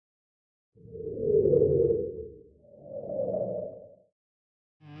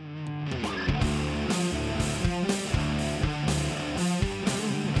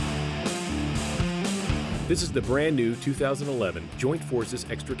This is the brand new 2011 Joint Forces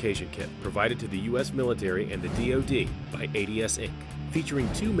Extrication Kit provided to the U.S. military and the DoD by ADS Inc.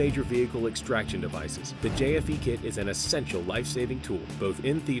 Featuring two major vehicle extraction devices, the JFE kit is an essential life-saving tool both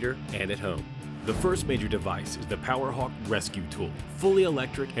in theater and at home. The first major device is the PowerHawk Rescue Tool. Fully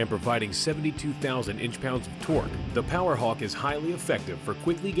electric and providing 72,000 inch-pounds of torque, the PowerHawk is highly effective for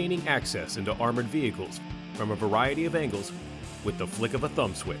quickly gaining access into armored vehicles from a variety of angles with the flick of a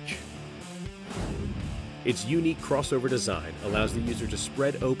thumb switch. Its unique crossover design allows the user to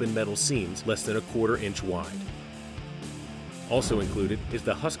spread open metal seams less than a ¼ inch wide. Also included is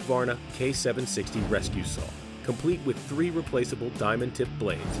the Husqvarna K760 Rescue Saw. Complete with 3 replaceable diamond-tipped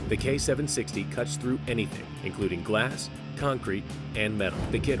blades, the K760 cuts through anything, including glass, concrete, and metal.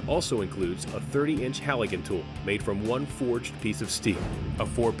 The kit also includes a 30-inch Halligan Tool made from one forged piece of steel, a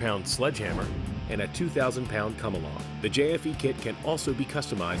 4-pound Sledge Hammer, and a 2,000-pound come-along. The JFE kit can also be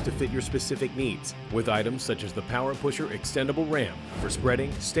customized to fit your specific needs, with items such as the Power Pusher extendable ram for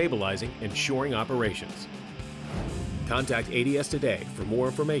spreading, stabilizing, and shoring operations. Contact ADS today for more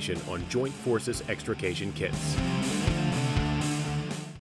information on Joint Forces Extrication Kits.